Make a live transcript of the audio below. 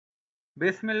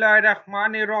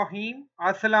Bismillahirrahmanirrahim.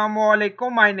 Assalamu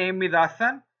alaikum. My name is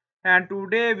Hassan, and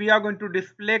today we are going to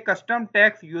display custom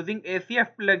text using ACF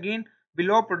plugin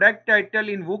below product title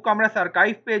in WooCommerce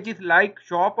archive pages like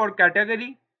shop or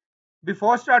category.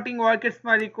 Before starting work, it's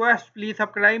my request, please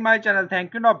subscribe my channel.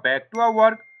 Thank you. Now back to our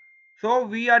work. So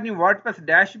we are in WordPress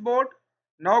dashboard.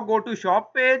 Now go to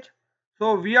shop page.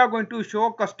 So we are going to show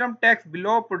custom text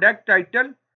below product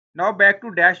title. Now back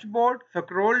to dashboard.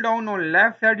 Scroll down on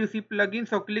left side, you see plugin.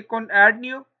 So click on add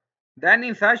new. Then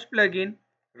in search plugin,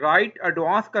 write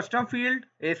advanced custom field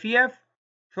ACF.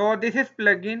 So this is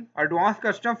plugin advanced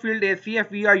custom field ACF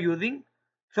we are using.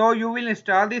 So you will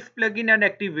install this plugin and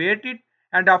activate it.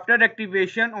 And after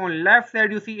activation on left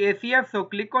side you see ACF. So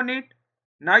click on it.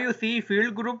 Now you see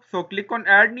field group. So click on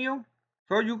add new.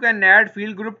 So you can add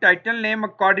field group title name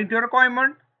according to your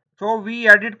requirement. So we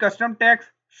added custom text.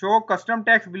 Show custom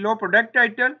text below product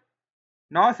title.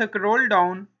 Now scroll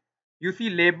down. You see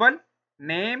label,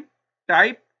 name,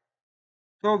 type.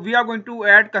 So we are going to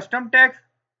add custom text.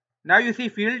 Now you see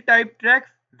field type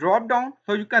text drop down.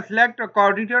 So you can select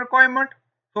according to your requirement.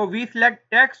 So we select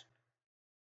text.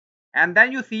 And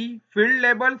then you see field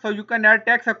label. So you can add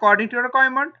text according to your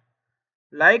requirement.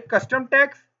 Like custom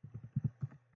text.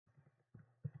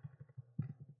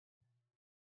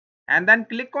 And then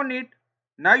click on it.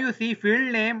 Now you see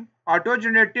field name auto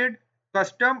generated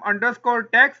custom underscore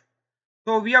text.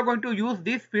 So we are going to use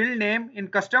this field name in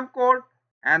custom code.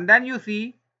 And then you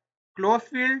see close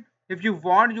field. If you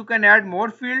want you can add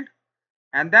more field.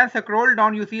 And then scroll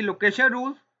down, you see location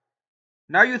rules.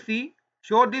 Now you see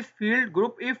show this field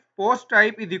group if post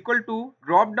type is equal to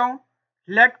drop down,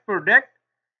 select product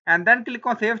and then click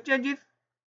on save changes.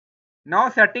 Now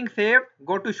settings saved,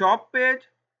 go to shop page.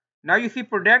 Now you see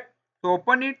product, so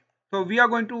open it. So we are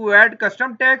going to add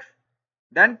custom text.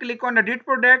 Then click on edit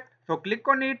product, so click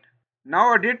on it.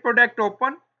 Now edit product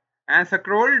open and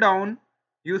scroll down.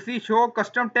 You see show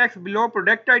custom text below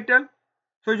product title.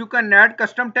 So you can add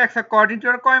custom text according to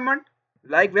your requirement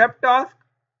like web task.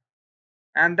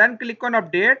 And then click on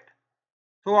update.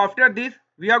 So after this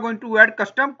we are going to add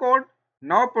custom code.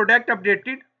 Now product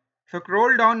updated.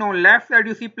 Scroll down on left side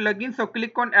you see plugin, so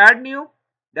click on add new.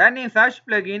 Then in search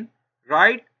plugin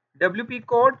write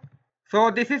wpcode. So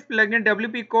this is plugin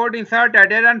wpcode. Insert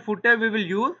header and footer we will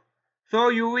use. So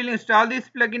you will install this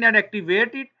plugin and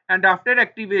activate it, and after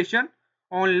activation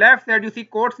on left side you see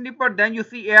code snippet, then you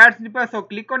see add snippet, so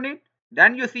click on it.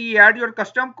 Then you see add your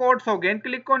custom code, so again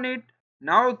click on it.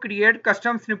 Now create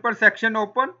custom snippet section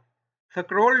open.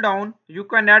 Scroll down, you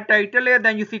can add title here,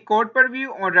 then you see code preview.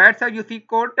 On right side you see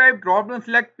code type, drop down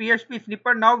select PHP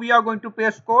snippet. Now we are going to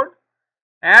paste code,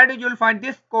 and you will find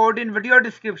this code in video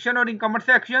description or in comment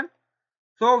section.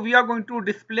 So we are going to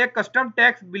display custom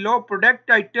text below product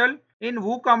title in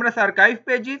WooCommerce archive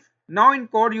pages. Now in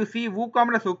code you see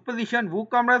WooCommerce hook position,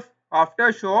 WooCommerce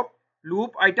after shop,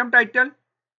 loop item title,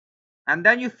 and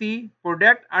then you see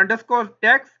product underscore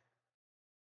text.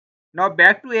 Now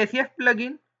back to ACF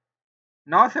plugin.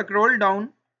 Now scroll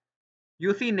down.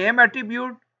 You see name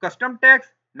attribute, custom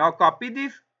text. Now copy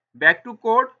this, back to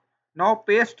code. Now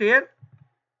paste here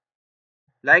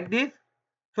like this.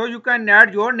 So you can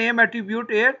add your name attribute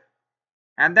here.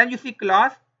 And then you see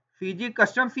class CG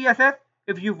custom CSS.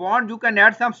 If you want you can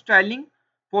add some styling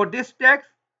for this text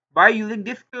by using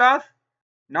this class.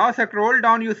 Now scroll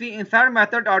down, you see insert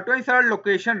method, auto insert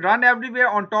location, run everywhere.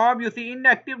 On top you see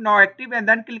inactive, now active, and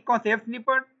then click on save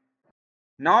snippet.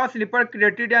 Now snippet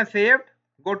created and saved.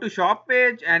 Go to shop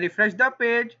page and refresh the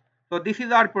page. So this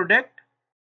is our product.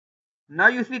 Now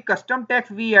you see custom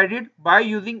text we added by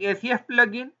using ACF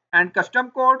plugin and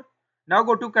custom code. Now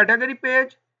go to category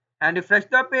page and refresh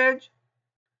the page.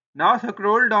 Now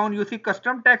scroll down, you see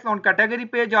custom text on category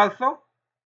page also.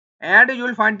 And you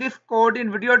will find this code in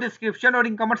video description or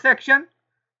in comment section.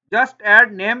 Just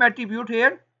add name attribute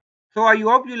here. So I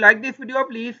hope you like this video.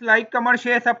 Please like, comment,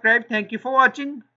 share, subscribe. Thank you for watching.